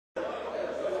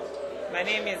My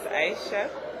name is Aisha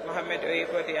Muhammed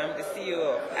Oyebode. I'm the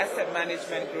CEO of Asset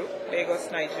Management Group,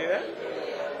 Lagos, Nigeria.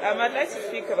 I'd like to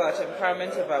speak about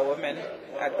empowerment of our women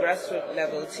at grassroots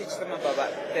level, teach them about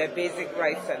their basic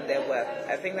rights and their worth.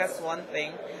 I think that's one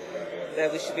thing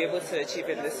that we should be able to achieve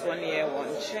in this 1 year,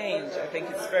 one change. I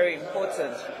think it's very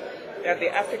important that the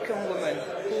African woman,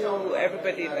 who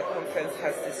everybody in the conference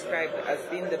has described as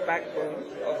being the backbone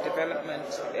of development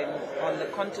on the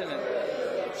continent,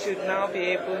 should now be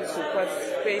able to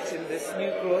participate in this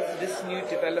new growth, this new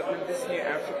development, this new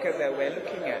Africa that we're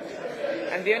looking at.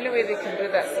 And the only way they can do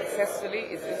that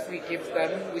successfully is if we give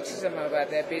them, we teach them about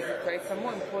their basic rights, and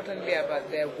more importantly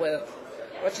about their wealth.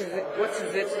 What is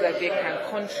it that they can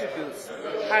contribute?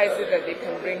 How is it that they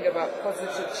can bring about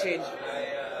positive change?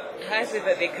 How is it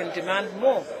that they can demand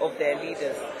more of their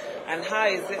leaders? And how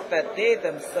is it that they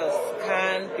themselves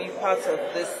can be part of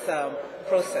this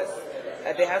process?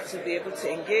 They have to be able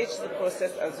to engage the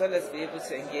process as well as be able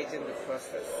to engage in the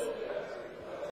process.